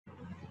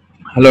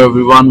Hello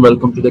everyone,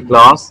 welcome to the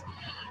class.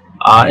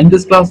 In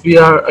this class, we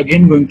are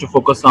again going to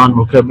focus on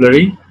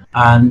vocabulary,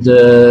 and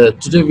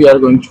today we are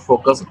going to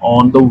focus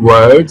on the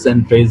words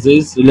and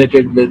phrases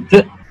related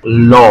with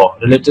law,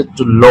 related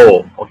to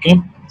law. Okay,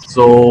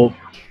 so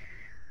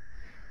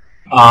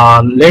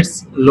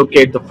let's look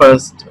at the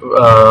first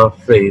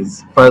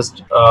phrase,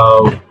 first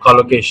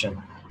collocation: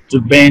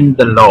 to bend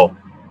the law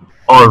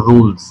or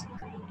rules.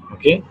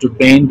 Okay, to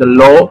bend the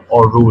law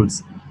or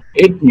rules.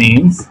 It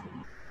means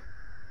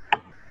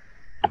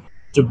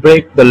to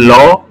break the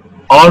law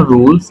or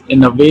rules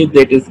in a way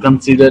that is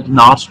considered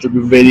not to be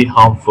very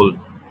harmful.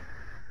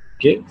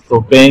 Okay, so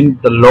bend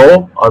the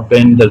law or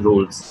bend the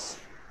rules.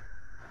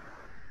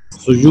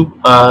 So you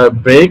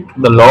break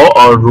the law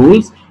or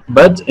rules,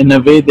 but in a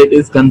way that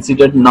is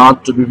considered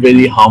not to be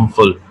very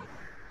harmful.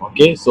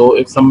 Okay, so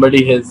if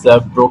somebody has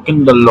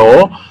broken the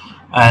law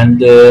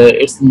and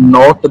it's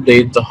not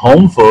that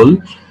harmful,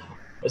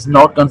 it's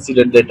not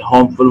considered that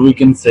harmful, we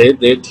can say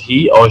that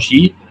he or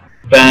she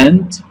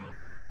bent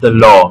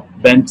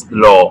bent the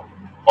law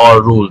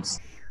or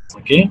rules.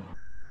 Okay,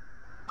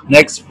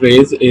 next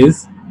phrase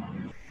is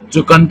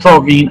to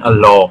contravene a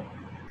law.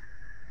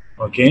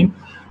 Okay,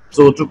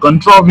 so to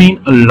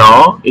contravene a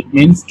law, it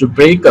means to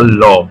break a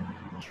law.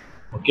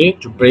 Okay,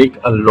 to break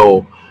a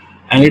law,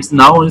 and its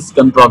noun is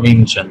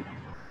contravention.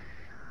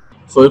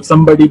 So if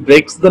somebody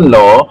breaks the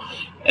law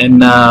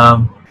and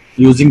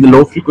using the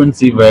low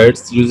frequency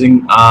words,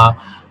 using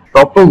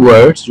proper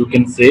words, you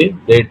can say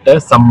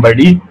that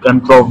somebody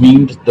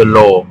contravened the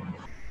law.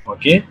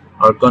 Okay,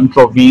 or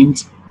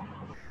contravened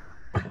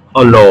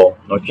a law.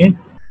 Okay,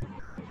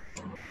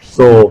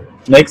 so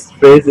next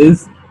phrase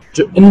is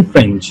to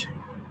infringe.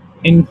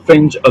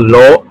 Infringe a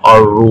law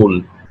or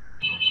rule.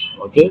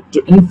 Okay,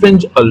 to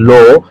infringe a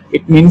law,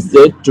 it means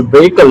that to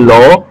break a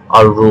law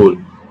or rule.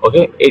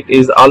 Okay, it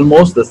is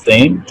almost the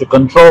same, to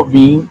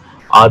contravene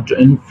or to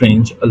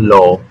infringe a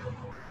law.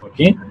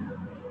 Okay,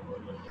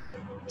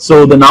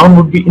 so the noun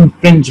would be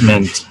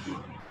infringement.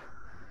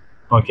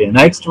 Okay,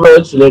 next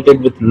word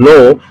related with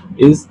law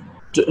is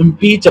to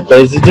impeach a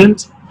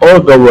president or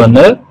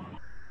governor.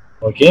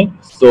 Okay,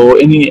 so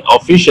any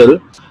official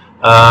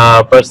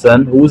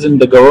person who's in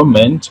the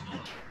government,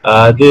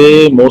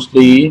 they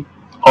mostly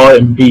are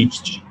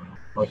impeached.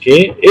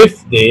 Okay,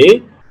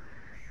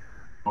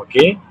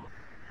 okay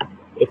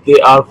if they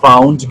are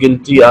found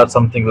guilty or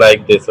something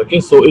like this. Okay,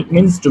 so it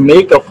means to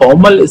make a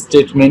formal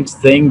statement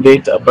saying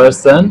that a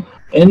person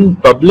in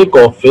public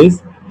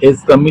office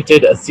has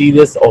committed a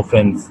serious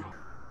offense.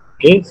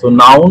 Okay, so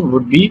noun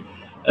would be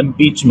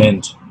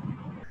impeachment.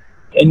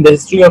 In the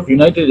history of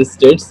United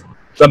States,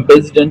 some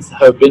presidents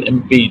have been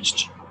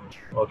impeached.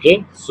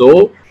 Okay,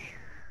 so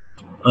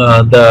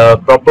the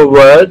proper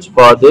word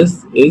for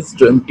this is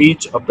to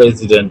impeach a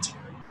president.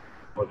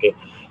 Okay,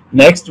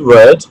 next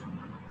word,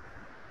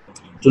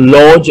 to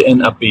lodge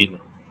an appeal.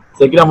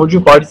 Sakina, would you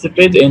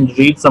participate and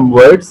read some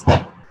words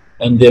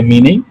and their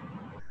meaning?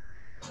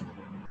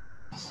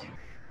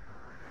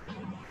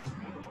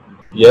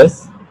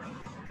 Yes.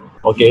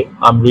 Okay,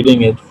 I'm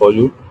reading it for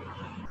you.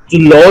 To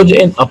lodge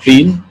an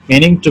appeal,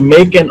 meaning to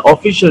make an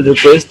official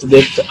request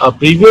that a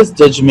previous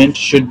judgment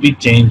should be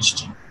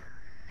changed.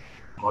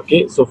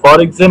 Okay, so for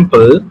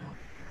example,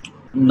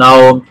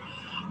 now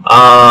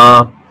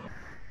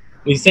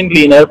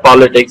recently in our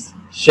politics,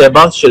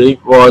 Shehbaz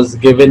Sharif was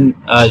given,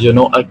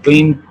 a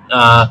clean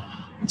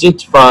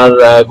chit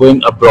for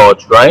going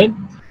abroad, right?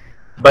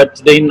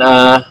 But then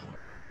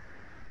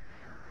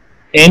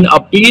an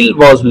appeal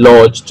was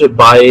lodged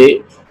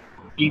by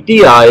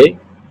PTI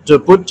to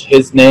put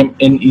his name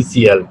in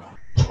ECL.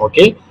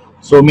 Okay,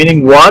 so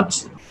meaning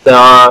what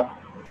the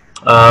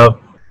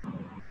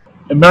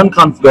Imran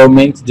Khan's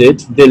government did,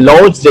 they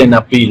lodged an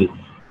appeal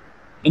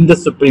in the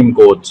Supreme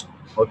Court.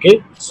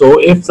 Okay, so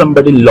if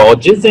somebody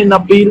lodges an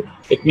appeal,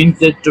 it means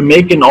that to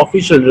make an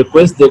official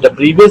request that a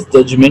previous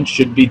judgment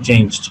should be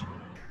changed.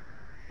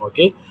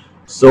 Okay,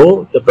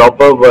 so the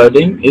proper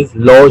wording is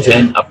lodge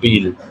an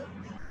appeal.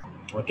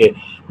 Okay,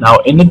 now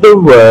another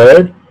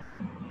word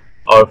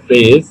or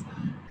phrase,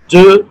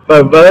 to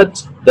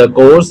pervert the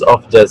course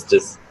of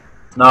justice.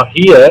 Now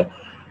here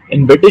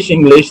in British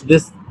English,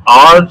 this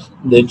R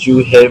that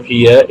you have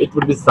here, it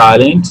would be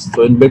silent.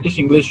 So in British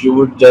English, you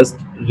would just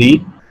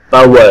read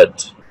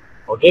pervert.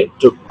 Okay,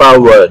 to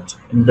pervert.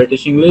 In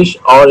British English,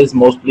 R is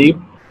mostly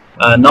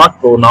not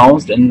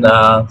pronounced in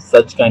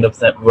such kind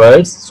of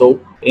words. So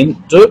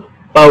in to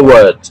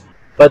pervert.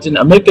 But in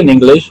American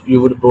English, you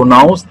would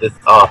pronounce this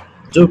R,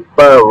 to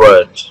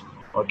pervert.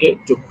 Okay,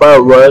 to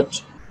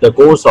pervert the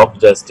course of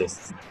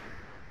justice.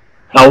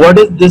 Now, what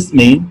does this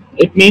mean?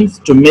 It means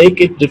to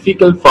make it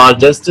difficult for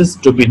justice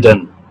to be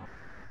done.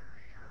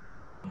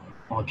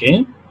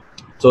 Okay,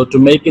 so to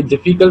make it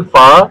difficult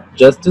for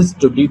justice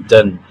to be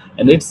done,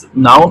 and its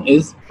noun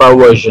is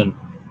perversion.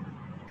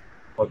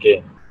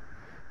 Okay.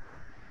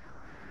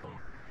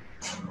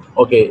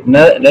 Okay.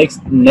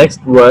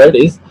 Next word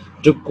is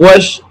to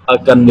quash a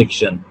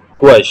conviction.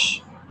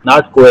 Quash,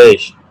 not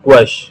quash.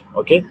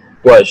 Okay,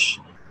 quash.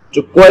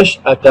 To quash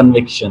a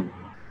conviction.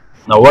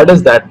 Now, what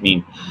does that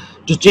mean?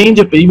 To change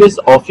a previous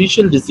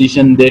official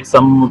decision that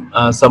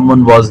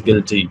someone was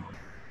guilty.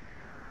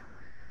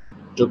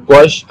 To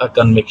quash a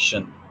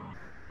conviction.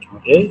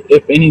 Okay,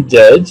 if any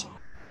judge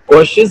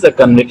quashes a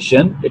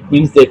conviction, it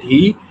means that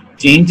he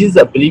changes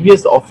a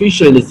previous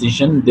official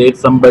decision that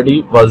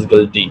somebody was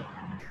guilty.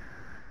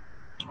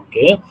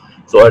 Okay,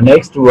 so our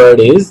next word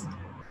is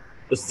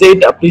to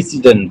set a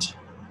precedent.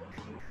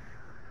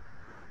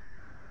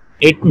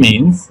 It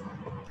means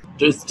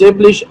to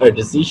establish a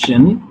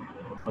decision.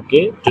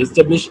 Okay, to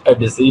establish a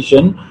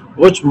decision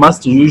which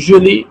must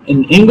usually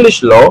in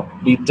English law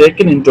be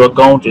taken into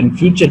account in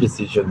future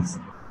decisions.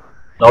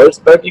 Now it's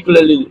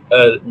particularly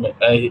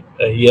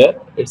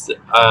here it's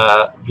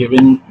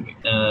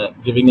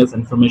giving us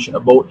information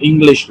about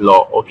English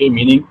law. Okay,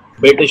 meaning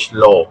British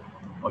law.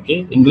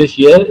 Okay, English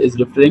here is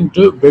referring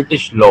to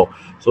British law.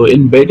 So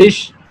in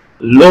British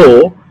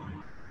law,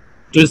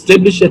 to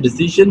establish a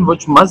decision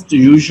which must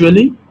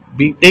usually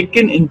be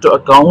taken into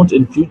account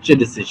in future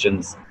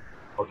decisions.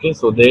 Okay,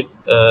 so that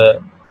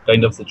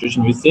kind of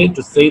situation we say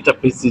to set a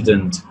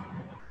precedent.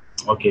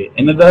 Okay,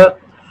 another,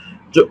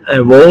 to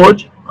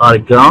award or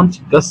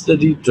grant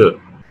custody to.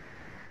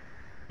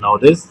 Now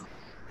this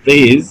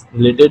phrase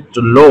related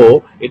to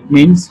law, it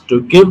means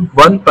to give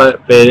one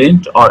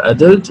parent or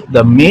adult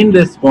the main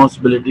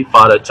responsibility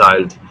for a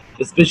child,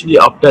 especially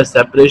after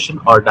separation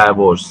or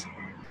divorce.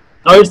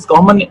 Now it's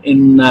common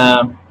in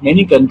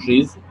many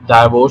countries.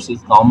 Divorce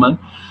is common.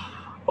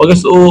 Okay,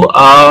 so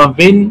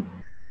when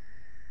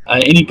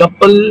any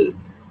couple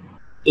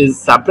is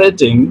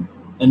separating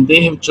and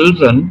they have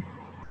children,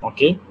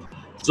 okay,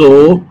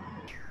 so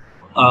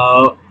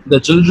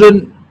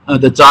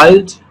the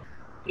child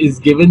is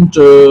given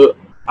to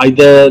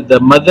either the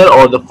mother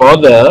or the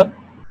father,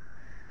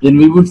 then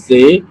we would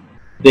say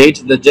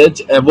that the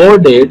judge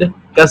awarded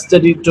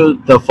custody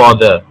to the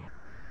father.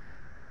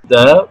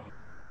 The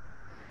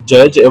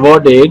judge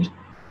awarded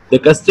the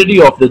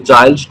custody of the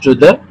child to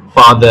the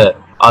father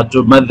or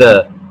to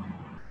mother.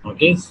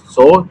 Okay,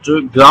 so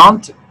to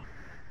grant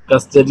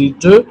custody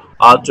to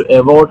or to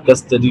award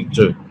custody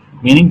to,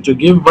 meaning to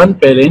give one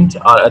parent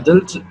or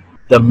adult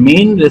the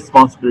main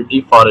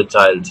responsibility for a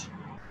child,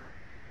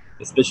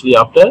 especially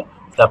after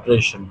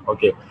separation.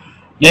 Okay,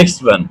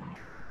 next one.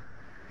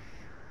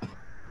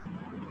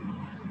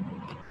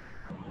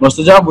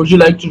 Mustajab, would you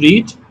like to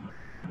read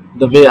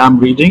the way I'm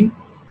reading?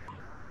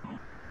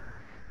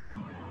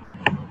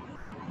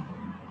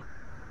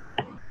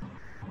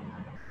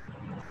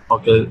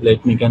 Okay,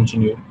 let me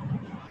continue.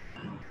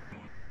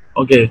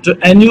 Okay, to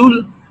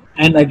annul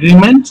an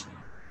agreement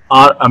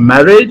or a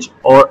marriage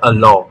or a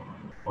law.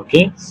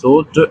 Okay,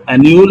 so to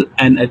annul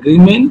an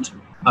agreement,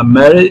 a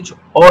marriage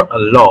or a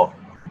law.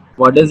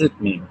 What does it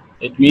mean?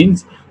 It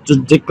means to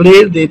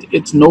declare that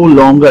it no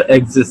longer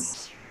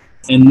exists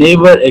and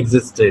never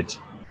existed.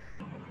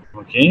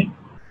 Okay,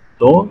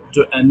 so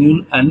to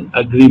annul an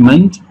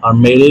agreement or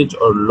marriage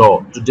or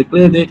law, to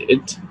declare that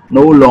it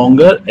no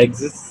longer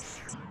exists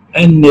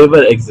and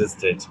never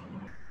existed.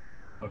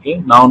 Okay,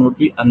 noun would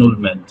be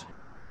annulment.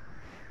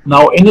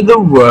 Now another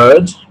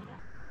word,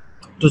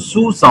 to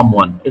sue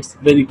someone, it's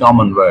very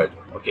common word.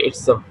 Okay,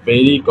 it's a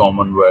very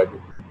common word.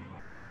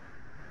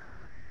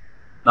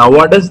 Now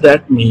what does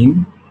that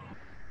mean?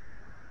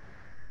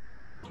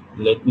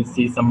 Let me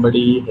see,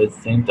 somebody has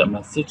sent a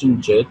message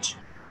in chat.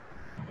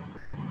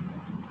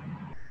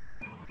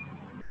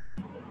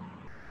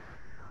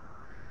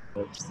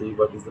 Let's see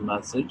what is the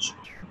message.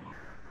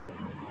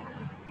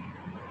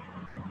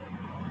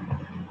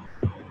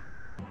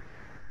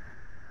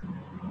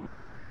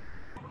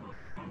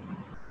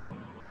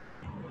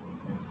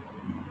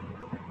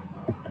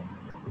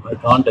 I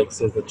can't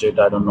access the chat,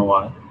 I don't know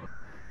why.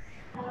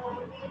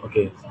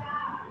 Okay.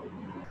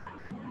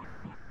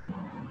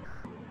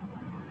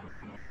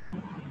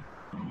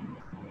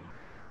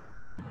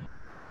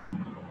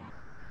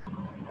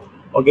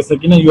 Okay,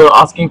 Sakina, you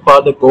are asking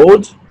for the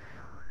code.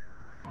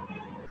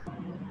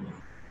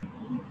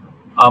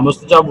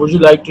 Mustajab, would you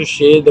like to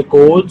share the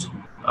code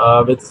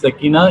with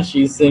Sakina?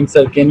 She's saying,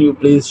 sir, can you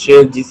please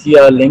share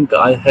GCR link?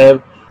 I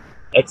have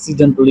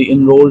accidentally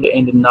enrolled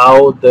and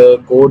now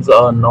the codes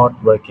are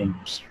not working.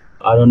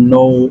 I don't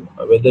know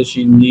whether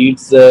she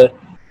needs the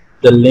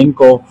link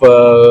of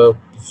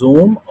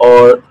Zoom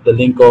or the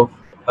link of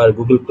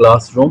Google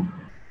Classroom.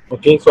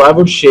 Okay, so I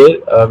would share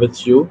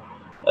with you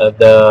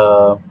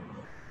the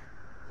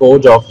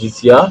code of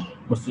GCR.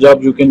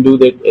 Mustajab, you can do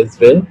that as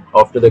well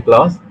after the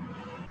class.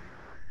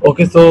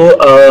 Okay,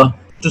 so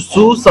to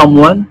sue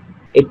someone,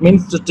 it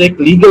means to take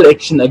legal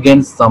action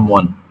against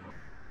someone.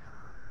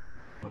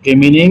 Okay,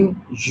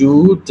 meaning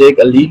you take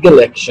a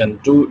legal action,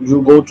 to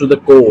you go to the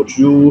court,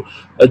 you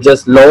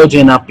just lodge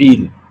an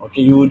appeal.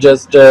 Okay, you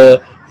just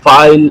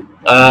file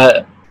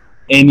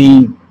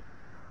any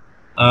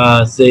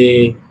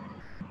say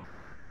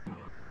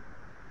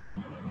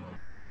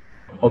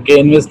okay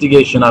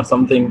investigation or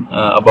something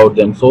about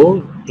them.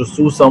 So to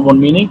sue someone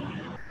meaning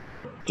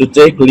to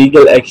take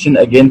legal action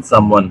against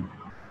someone.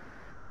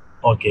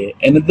 Okay,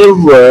 another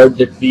word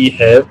that we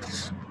have,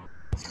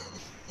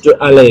 to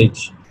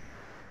allege.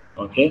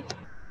 Okay,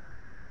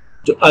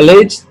 To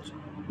allege,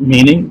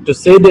 meaning to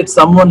say that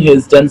someone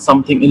has done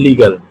something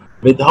illegal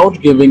without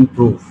giving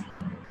proof.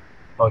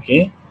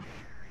 Okay,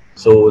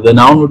 so the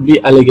noun would be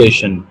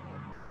allegation.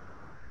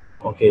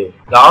 Okay,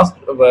 last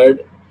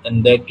word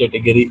in that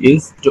category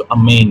is to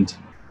amend.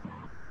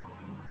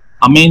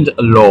 Amend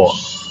a law.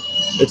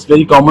 It's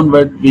very common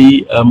word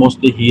we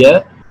mostly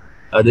hear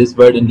this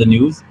word in the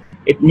news.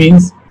 It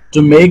means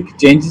to make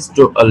changes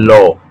to a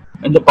law.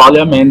 In the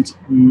parliament,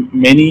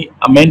 many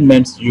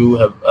amendments you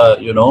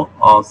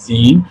have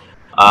seen.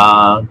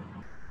 Uh,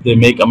 they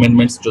make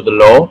amendments to the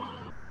law.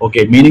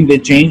 Okay, meaning they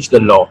change the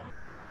law.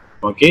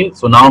 Okay,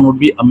 so noun would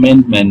be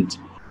amendment,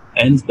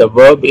 and the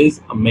verb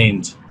is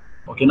amend.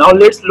 Okay, now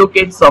let's look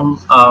at some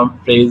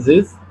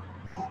phrases,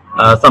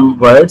 some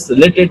words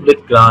related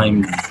with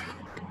crimes.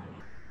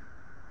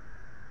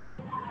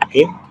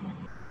 Okay,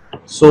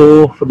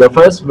 so for the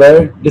first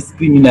word,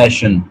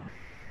 discrimination.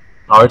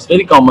 Now it's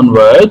very common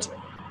word.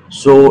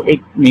 So it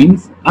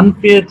means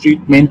unfair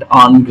treatment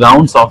on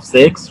grounds of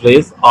sex,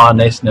 race, or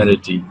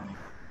nationality.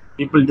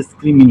 People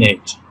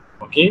discriminate,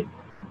 okay,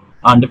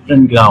 on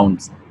different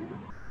grounds.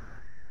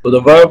 So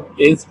the verb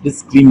is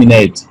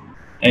discriminate,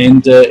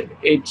 and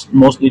it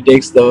mostly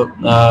takes the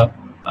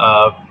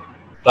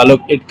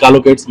it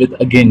collocates with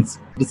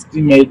against.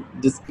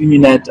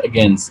 Discriminate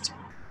against.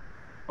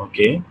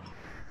 Okay.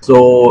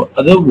 So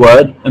other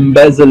word,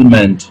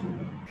 embezzlement.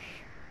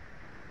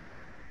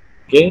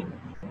 Okay.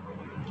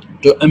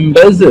 To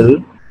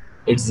embezzle,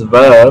 it's a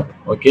verb.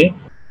 Okay.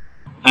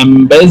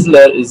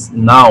 Embezzler is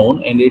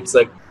noun and it's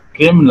a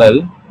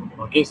criminal.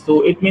 Okay,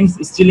 so it means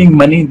stealing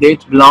money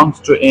that belongs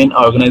to an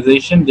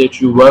organization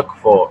that you work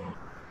for.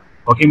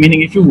 Okay,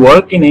 meaning if you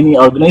work in any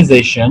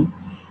organization,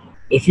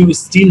 if you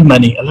steal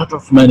money, a lot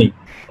of money,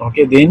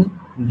 okay, then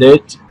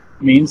that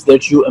means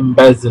that you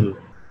embezzle.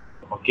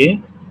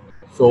 Okay,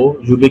 so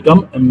you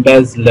become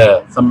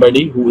embezzler,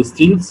 somebody who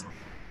steals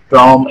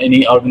from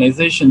any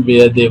organization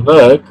where they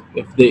work.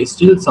 If they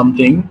steal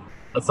something,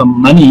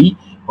 some money,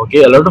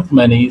 okay, a lot of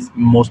money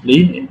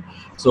mostly,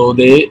 so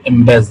they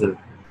embezzle.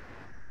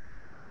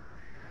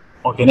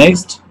 Okay,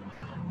 next,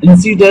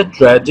 insider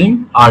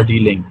trading or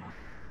dealing.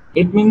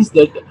 It means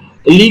that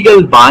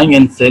illegal buying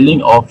and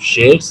selling of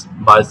shares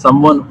by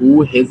someone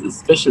who has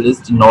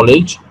specialist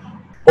knowledge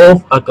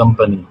of a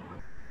company.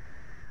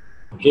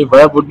 Okay,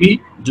 verb would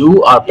be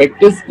do or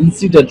practice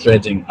insider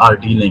trading or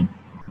dealing,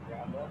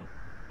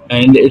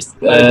 and its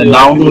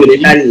noun would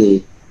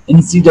be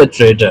insider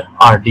trader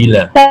or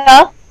dealer.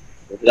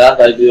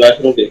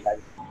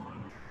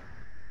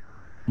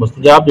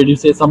 Mustajab, did you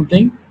say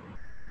something?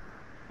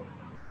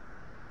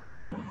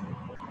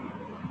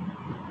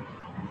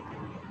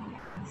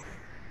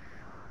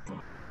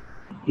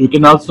 You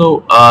can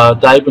also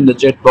type in the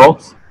chat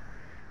box.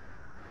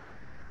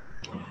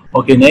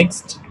 Okay,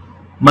 next,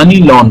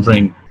 money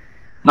laundering.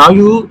 Now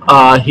you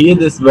hear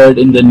this word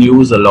in the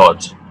news a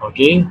lot.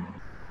 Okay,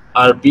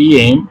 our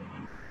PM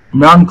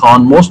Imran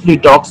Khan mostly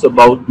talks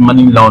about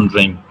money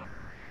laundering.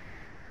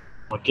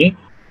 Okay,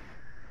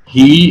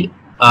 he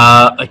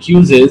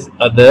accuses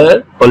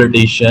other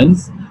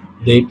politicians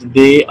that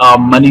they are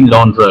money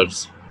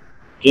launderers.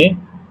 Okay,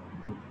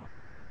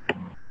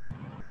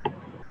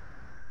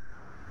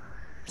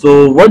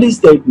 so what does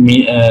that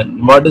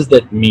mean? What does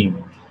that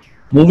mean?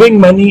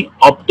 Moving money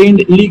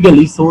obtained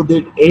illegally so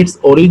that its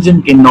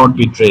origin cannot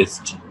be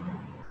traced.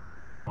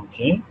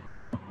 Okay.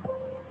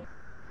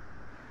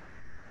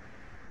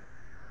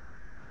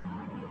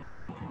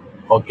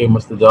 Okay,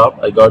 Mustajab,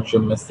 I got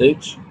your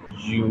message.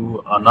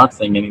 You are not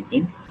saying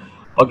anything.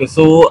 Okay,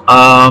 so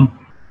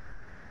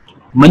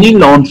money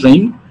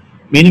laundering,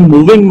 meaning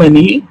moving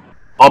money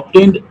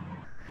obtained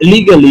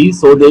illegally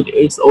so that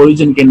its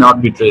origin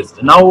cannot be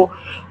traced. Now,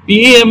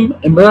 PM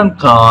Imran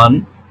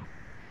Khan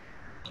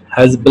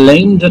has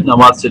blamed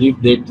Nawaz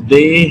Sharif that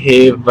they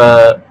have,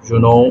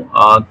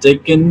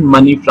 taken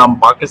money from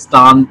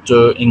Pakistan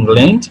to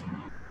England,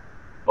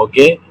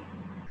 okay,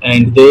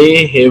 and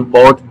they have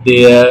bought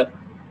their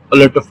a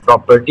lot of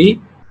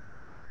property,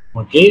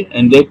 okay,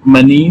 and that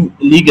money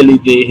legally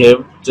they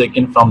have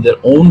taken from their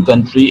own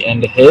country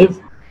and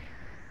have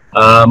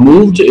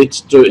moved it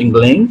to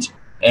England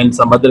and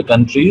some other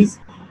countries.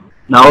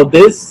 Now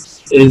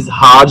this is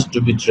hard to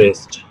be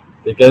traced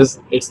because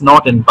it's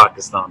not in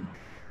Pakistan.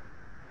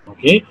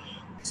 Okay,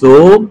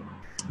 so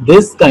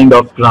this kind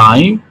of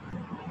crime,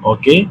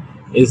 okay,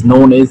 is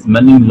known as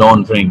money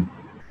laundering.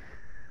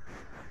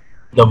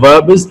 The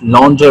verb is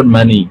launder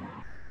money.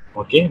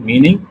 Okay,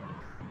 meaning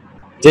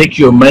take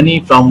your money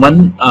from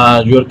one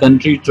your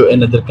country to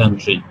another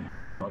country.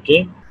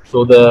 Okay,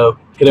 so the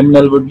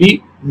criminal would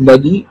be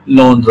money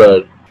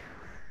launderer.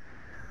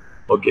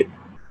 Okay,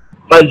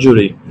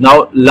 perjury.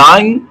 Now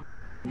lying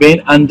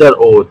when under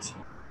oath.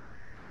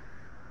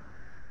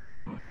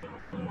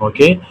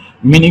 Okay,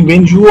 meaning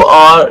when you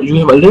have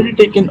already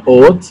taken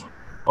oath,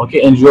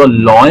 okay, and you are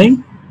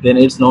lying, then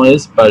it's known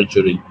as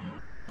perjury.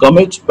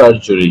 Commit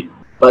perjury,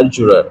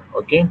 perjurer.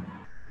 Okay,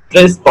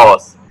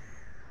 trespass,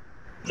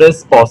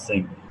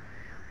 trespassing.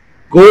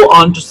 Go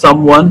onto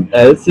someone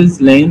else's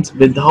land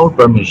without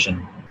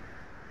permission.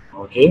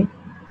 Okay,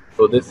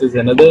 So this is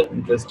another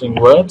interesting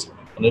word,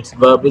 and its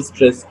verb is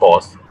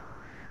trespass.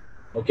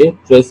 Okay,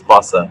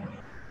 trespasser.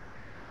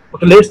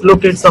 Okay, let's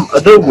look at some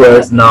other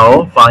words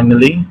now.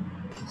 Finally,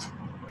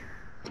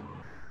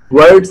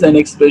 words and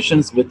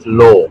expressions with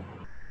law.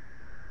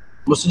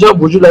 Mustajab,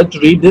 would you like to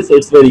read this?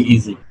 It's very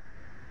easy.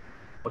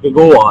 Okay,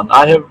 go on.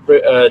 I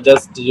have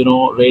just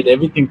read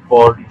everything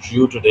for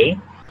you today.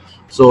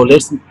 So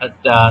let's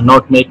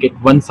not make it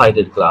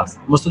one-sided class.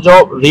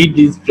 Mustajab, read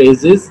these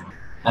phrases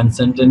and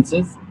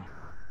sentences.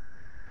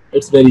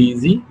 It's very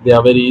easy. They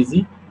are very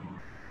easy.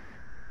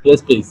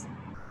 Yes, please.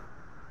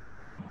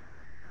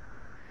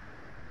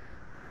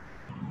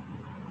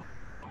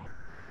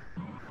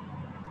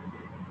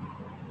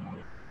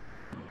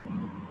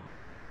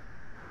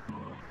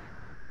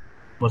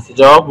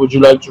 Mustajab, would you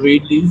like to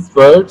read these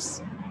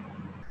words?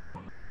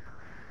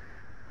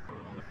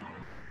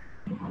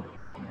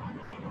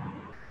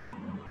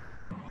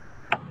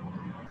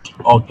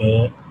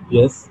 Okay.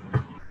 Yes.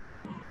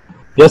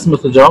 Yes,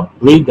 Mustajab,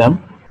 read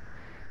them.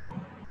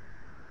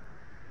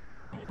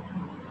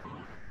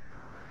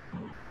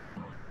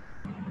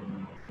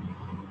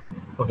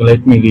 Okay,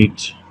 let me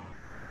read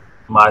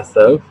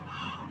myself.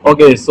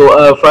 Okay,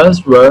 so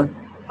first word,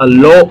 a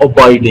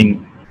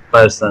law-abiding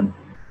person.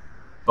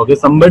 Okay,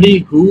 somebody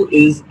who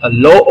is a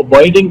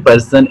law-abiding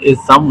person is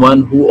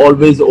someone who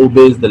always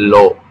obeys the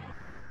law.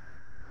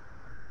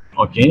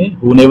 Okay,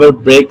 who never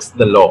breaks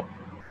the law.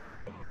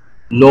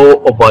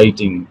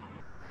 Law-abiding.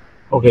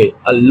 Okay,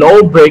 a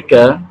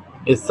lawbreaker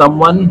is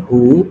someone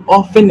who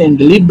often and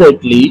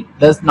deliberately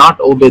does not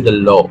obey the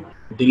law.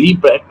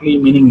 Deliberately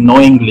meaning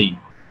knowingly.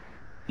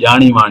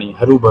 Yani mani,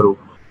 haru baru.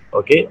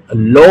 Okay, a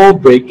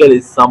lawbreaker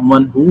is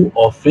someone who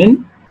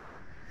often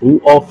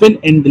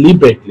and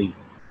deliberately.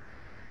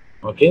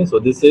 Okay, so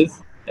this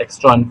is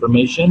extra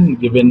information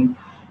given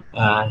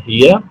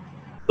here.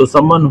 So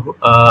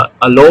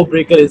a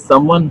lawbreaker is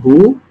someone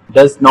who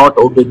does not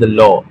obey the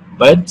law,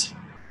 but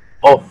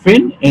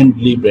often and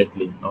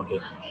deliberately.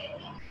 Okay.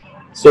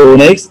 So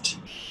next,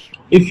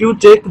 if you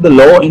take the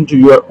law into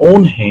your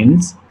own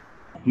hands,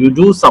 you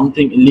do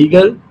something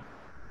illegal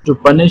to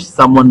punish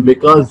someone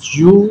because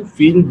you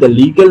feel the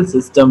legal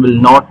system will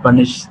not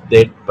punish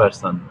that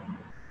person.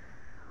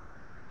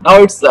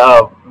 Now it's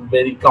a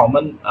very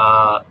common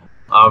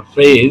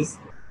phrase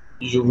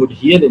you would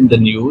hear in the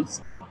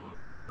news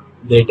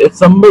that if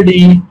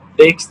somebody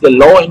takes the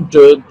law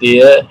into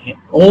their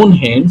own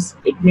hands,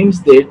 it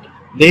means that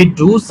they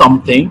do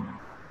something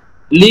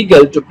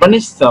legal to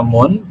punish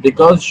someone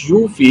because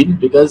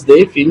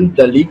they feel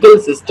the legal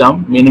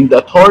system, meaning the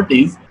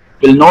authorities,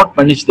 will not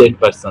punish that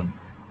person.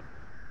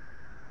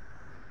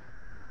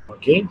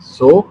 Okay,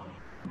 so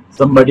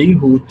somebody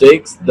who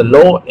takes the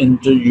law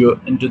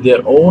into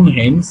their own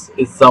hands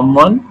is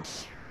someone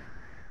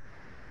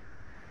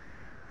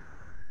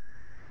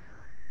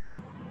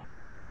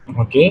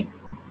okay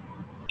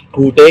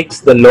who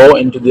takes the law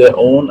into their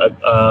own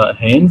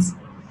hands.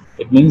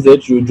 It means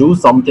that you do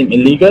something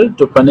illegal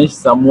to punish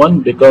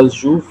someone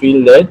because you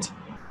feel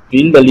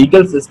the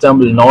legal system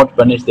will not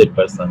punish that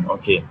person.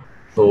 Okay,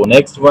 so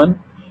next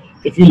one,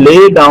 if you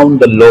lay down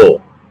the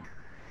law.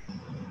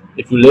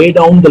 If you lay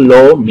down the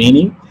law,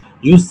 meaning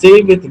you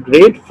say with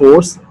great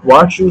force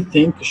what you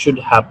think should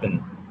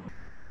happen.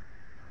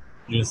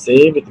 You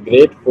say with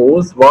great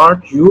force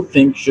what you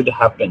think should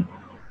happen.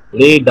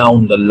 Lay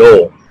down the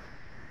law.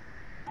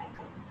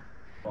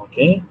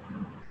 Okay.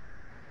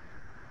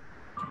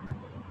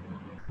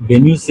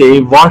 When you say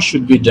what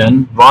should be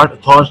done,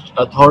 what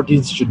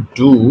authorities should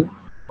do,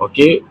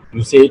 okay,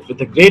 you say it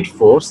with a great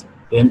force,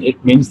 then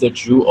it means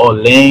that you are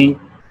laying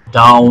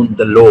down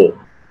the law.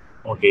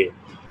 Okay.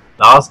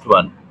 Last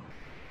one.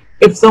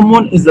 If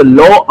someone is a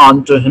law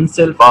unto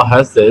himself or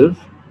herself,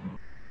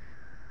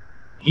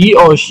 he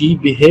or she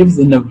behaves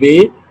in a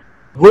way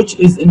which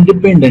is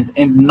independent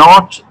and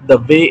not the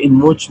way in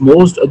which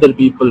most other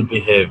people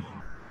behave.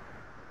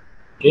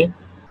 Okay,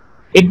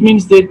 it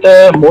means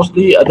that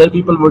mostly other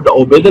people would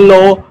obey the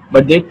law,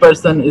 but that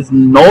person is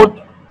not,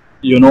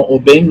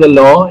 obeying the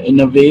law in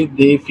a way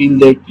they feel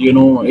that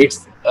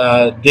it's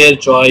their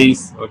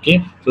choice.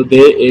 Okay, so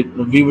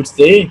we would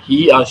say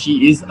he or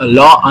she is a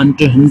law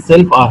unto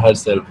himself or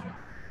herself.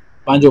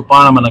 पंहिंजो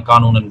पाण माना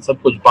कानून आहिनि,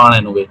 सभु कुझु पाण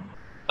आहिनि उहे.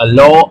 A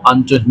law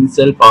unto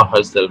himself or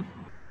herself.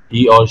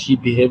 He or she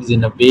behaves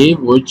in a way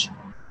which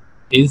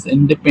is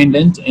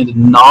independent and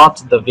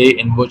not the way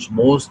in which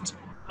most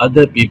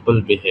other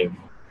people behave.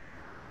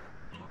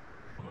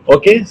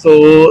 Okay,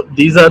 so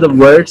these are the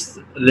words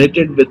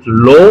related with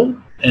law,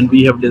 and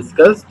we have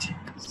discussed.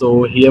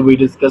 So here we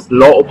discuss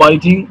law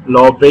abiding,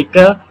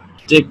 lawbreaker,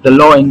 take the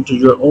law into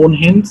your own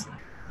hands,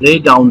 lay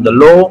down the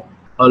law,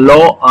 a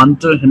law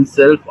unto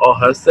himself or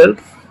herself.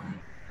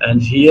 And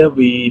here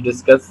we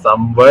discuss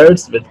some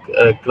words with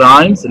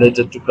crimes,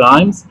 related to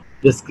crimes,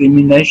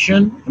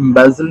 discrimination,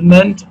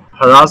 embezzlement,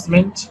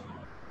 harassment.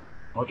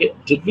 Okay,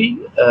 did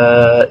we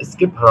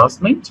skip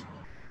harassment?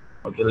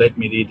 Okay, let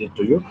me read it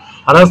to you.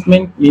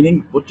 Harassment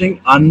meaning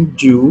putting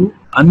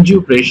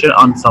undue pressure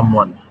on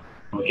someone.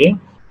 Okay,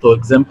 so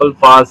example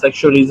for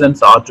sexual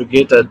reasons are to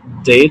get a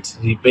date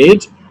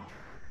repaid,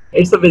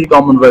 It's a very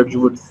common word.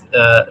 You would,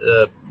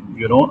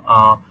 you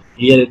know,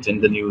 hear it in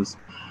the news.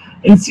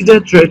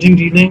 Instead, trading,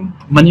 dealing,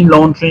 money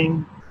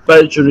laundering,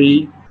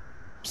 perjury,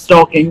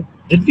 stalking.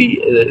 Did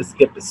we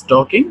skip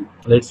stalking?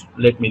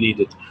 Let me read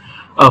it.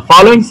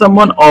 Following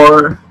someone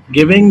or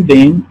giving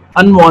them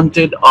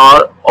unwanted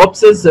or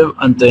obsessive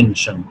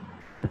attention.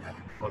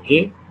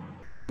 Okay,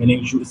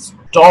 meaning you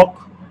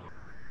stalk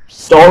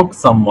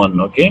someone.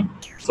 Okay,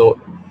 so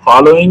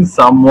following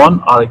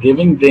someone or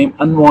giving them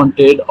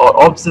unwanted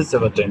or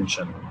obsessive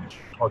attention.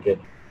 Okay,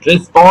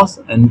 trespass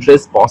and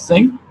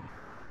trespassing,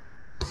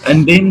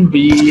 and then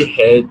we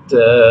had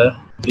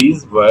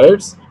these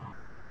words.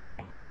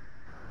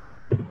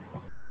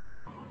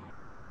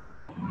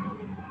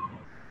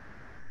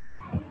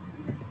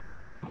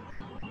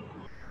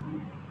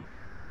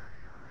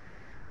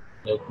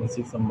 Let me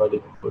see, somebody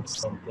put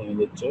something in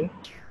the chat.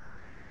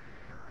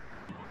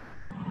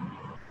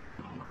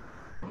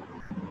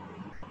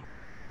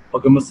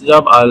 Okay,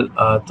 Mustajab,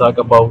 I'll talk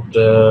about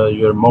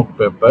your mock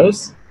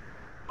papers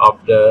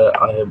after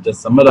I have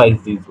just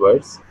summarized these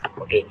words.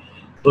 Okay,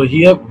 so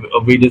here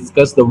we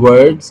discuss the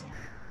words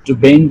to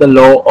bend the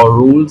law or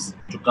rules,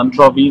 to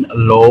contravene a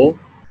law,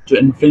 to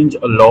infringe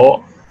a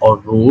law or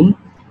rule,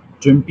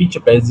 to impeach a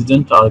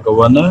president or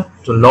governor,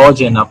 to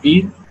lodge an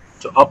appeal,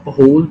 to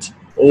uphold,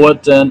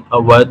 overturn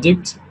a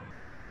verdict.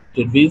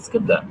 Did we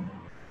skip that?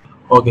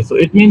 Okay, so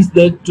it means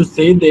that to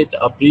say that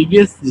a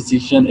previous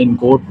decision in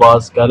court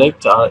was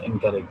correct or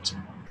incorrect,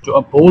 to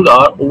uphold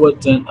or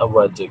overturn a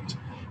verdict,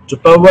 to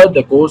pervert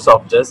the course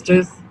of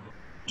justice,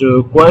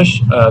 to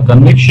quash a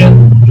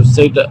conviction, to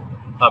set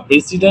a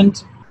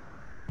precedent,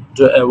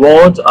 to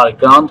award or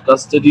grant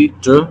custody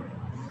to,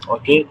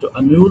 okay, to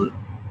annul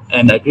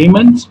an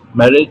agreement,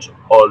 marriage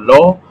or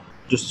law,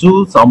 to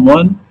sue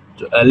someone,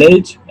 to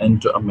allege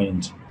and to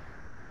amend.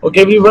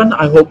 Okay, everyone,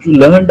 I hope you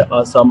learned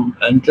some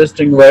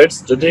interesting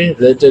words today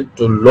related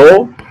to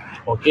law.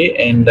 Okay,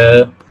 and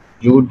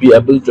you would be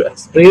able to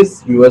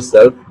express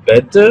yourself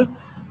better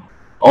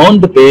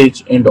on the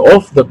page and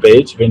off the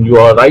page when you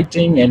are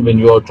writing and when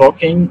you are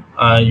talking.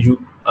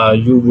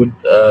 You would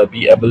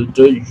be able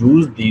to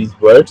use these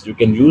words. You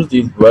can use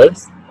these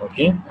words.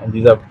 Okay, and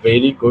these are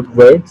very good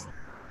words.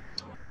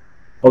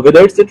 Okay,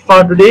 that's it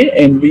for today,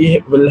 and we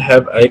will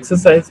have an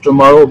exercise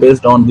tomorrow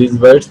based on these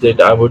words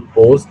that I would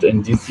post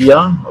in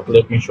GCR. Okay,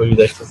 let me show you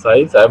the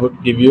exercise. I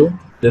would give you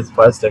this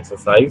first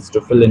exercise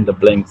to fill in the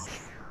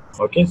blanks.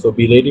 Okay, so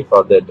be ready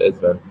for that as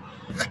well.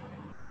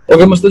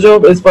 Okay,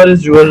 Mustajab, as far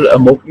as your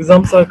mock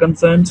exams are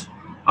concerned,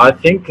 I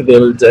think they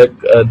will take,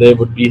 they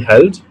would be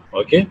held.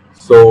 Okay,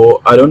 so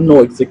I don't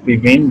know exactly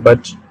when,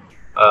 but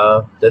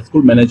the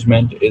school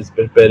management is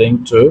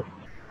preparing to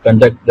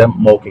conduct the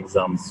mock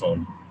exams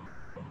soon.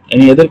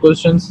 Any other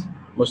questions,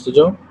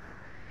 Mustajab?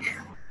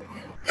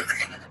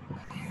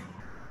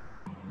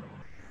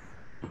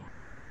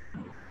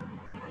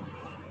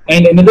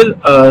 And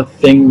another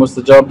thing,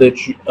 Mustajab,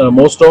 that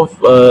most of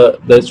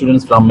the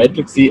students from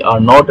Matrix C are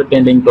not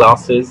attending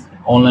classes,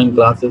 online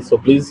classes. So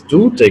please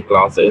do take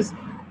classes,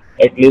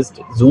 at least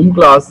Zoom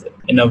class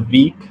in a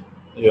week.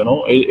 You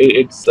know,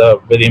 it's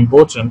very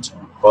important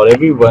for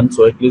everyone.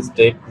 So at least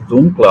take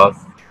Zoom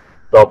class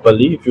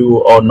properly if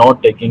you are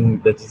not taking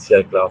the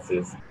GCR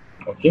classes.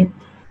 Okay.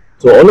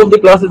 So all of the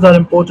classes are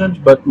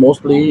important, but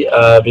mostly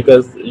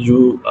because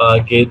you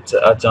get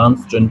a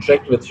chance to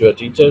interact with your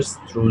teachers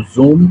through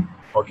Zoom.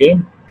 Okay,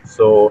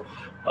 so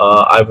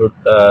I would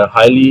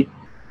highly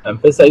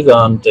emphasize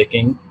on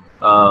taking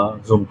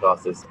Zoom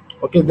classes.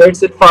 Okay,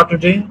 that's it for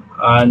today,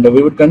 and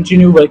we would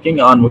continue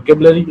working on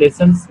vocabulary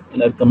lessons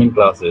in upcoming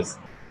classes.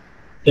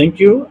 Thank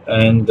you,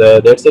 and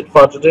that's it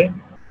for today.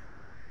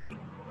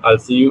 I'll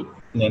see you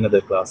in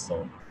another class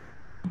soon.